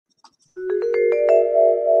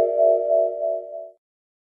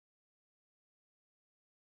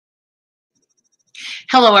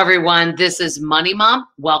Hello, everyone. This is Money Mom.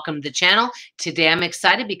 Welcome to the channel. Today, I'm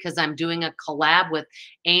excited because I'm doing a collab with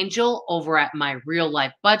Angel over at My Real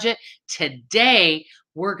Life Budget. Today,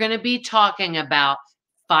 we're going to be talking about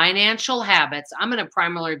financial habits. I'm going to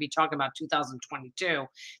primarily be talking about 2022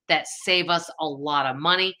 that save us a lot of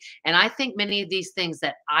money. And I think many of these things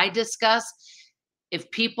that I discuss,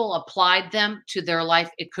 if people applied them to their life,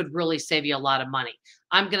 it could really save you a lot of money.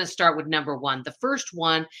 I'm going to start with number one. The first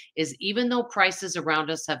one is, even though prices around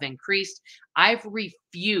us have increased, I've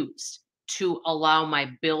refused to allow my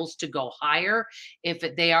bills to go higher.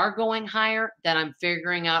 If they are going higher, then I'm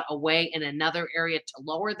figuring out a way in another area to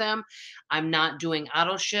lower them. I'm not doing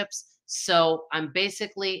auto ships. So I'm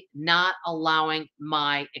basically not allowing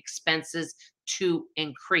my expenses to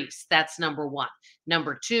increase. That's number one.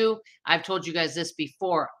 Number two, I've told you guys this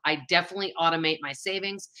before. I definitely automate my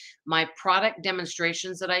savings. My product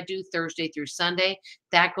demonstrations that I do Thursday through Sunday,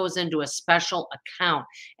 that goes into a special account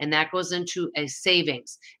and that goes into a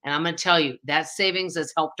savings. And I'm going to tell you, that savings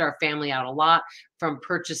has helped our family out a lot, from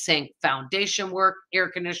purchasing foundation work, air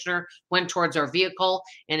conditioner, went towards our vehicle,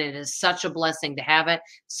 and it is such a blessing to have it.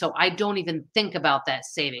 So I don't even think about that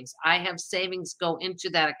savings. I have savings go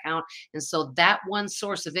into that account. And so that one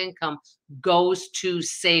source of income goes to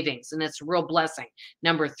savings, and it's a real blessing.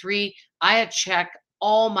 Number three, I check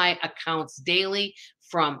all my accounts daily,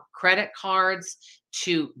 from credit cards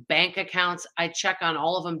to bank accounts. I check on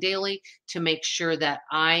all of them daily to make sure that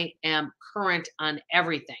I am current on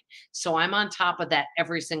everything. So I'm on top of that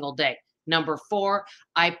every single day. Number four,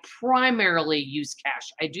 I primarily use cash.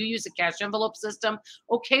 I do use a cash envelope system.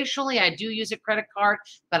 Occasionally, I do use a credit card,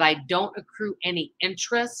 but I don't accrue any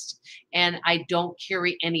interest and I don't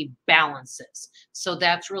carry any balances. So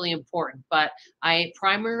that's really important. But I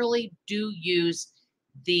primarily do use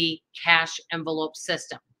the cash envelope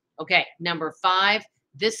system. Okay, number five,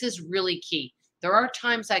 this is really key. There are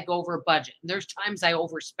times I go over budget. There's times I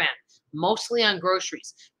overspend, mostly on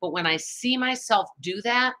groceries. But when I see myself do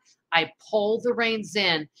that, I pull the reins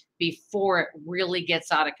in before it really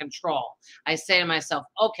gets out of control. I say to myself,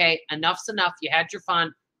 okay, enough's enough. You had your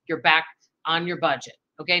fun. You're back on your budget.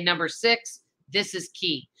 Okay, number six, this is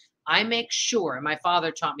key. I make sure, and my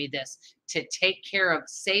father taught me this, to take care of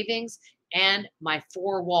savings and my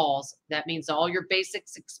four walls. That means all your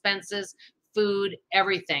basics expenses, food,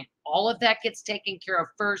 everything. All of that gets taken care of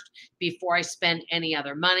first before I spend any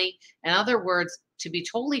other money. In other words, to be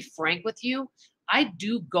totally frank with you, I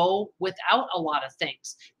do go without a lot of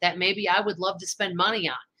things that maybe I would love to spend money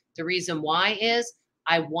on. The reason why is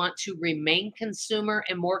I want to remain consumer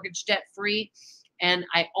and mortgage debt free. And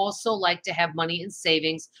I also like to have money in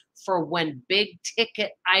savings for when big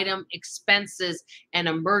ticket item expenses and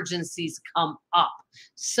emergencies come up.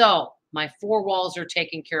 So my four walls are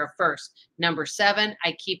taken care of first. Number seven,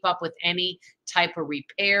 I keep up with any type of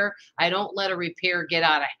repair. I don't let a repair get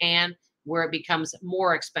out of hand where it becomes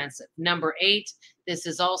more expensive. Number eight, this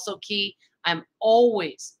is also key. I'm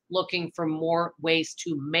always looking for more ways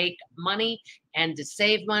to make money and to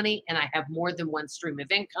save money, and I have more than one stream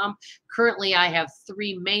of income. Currently, I have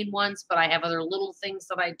three main ones, but I have other little things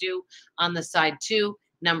that I do on the side too.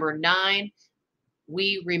 Number nine,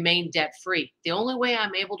 we remain debt free. The only way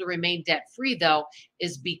I'm able to remain debt free, though,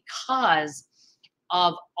 is because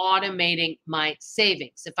of automating my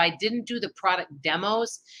savings. If I didn't do the product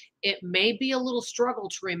demos, it may be a little struggle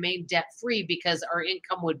to remain debt free because our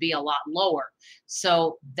income would be a lot lower.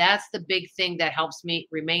 So that's the big thing that helps me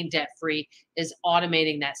remain debt free, is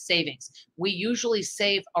automating that savings. We usually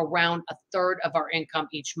save around a third of our income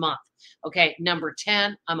each month. Okay, number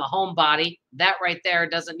 10, I'm a homebody. That right there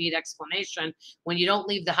doesn't need explanation. When you don't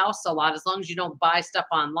leave the house a lot, as long as you don't buy stuff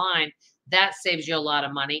online, that saves you a lot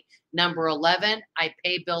of money. Number 11, I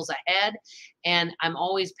pay bills ahead, and I'm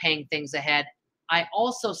always paying things ahead. I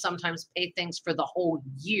also sometimes pay things for the whole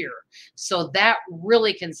year. So that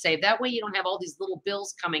really can save. That way you don't have all these little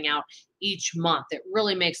bills coming out each month. It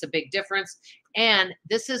really makes a big difference. And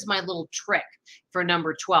this is my little trick for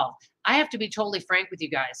number 12. I have to be totally frank with you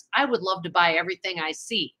guys. I would love to buy everything I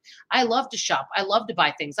see. I love to shop. I love to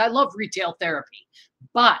buy things. I love retail therapy.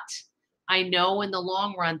 But I know in the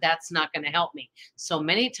long run, that's not going to help me. So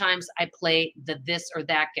many times I play the this or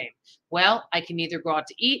that game. Well, I can either go out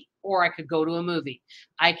to eat or I could go to a movie.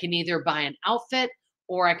 I can either buy an outfit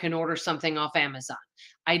or I can order something off Amazon.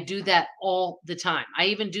 I do that all the time. I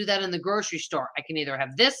even do that in the grocery store. I can either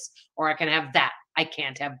have this or I can have that. I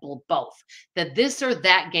can't have both. The this or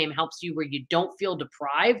that game helps you where you don't feel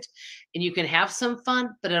deprived and you can have some fun,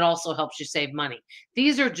 but it also helps you save money.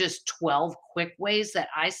 These are just 12 quick ways that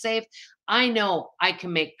I save. I know I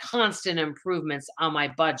can make constant improvements on my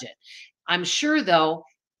budget. I'm sure, though,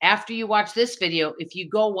 After you watch this video, if you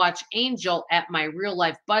go watch Angel at My Real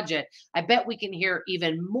Life Budget, I bet we can hear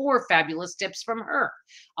even more fabulous tips from her.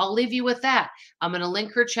 I'll leave you with that. I'm going to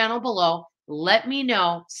link her channel below. Let me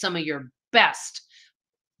know some of your best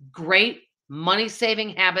great money saving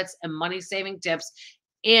habits and money saving tips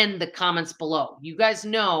in the comments below. You guys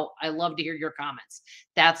know I love to hear your comments.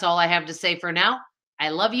 That's all I have to say for now. I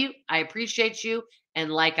love you. I appreciate you.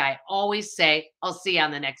 And like I always say, I'll see you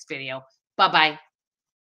on the next video. Bye-bye.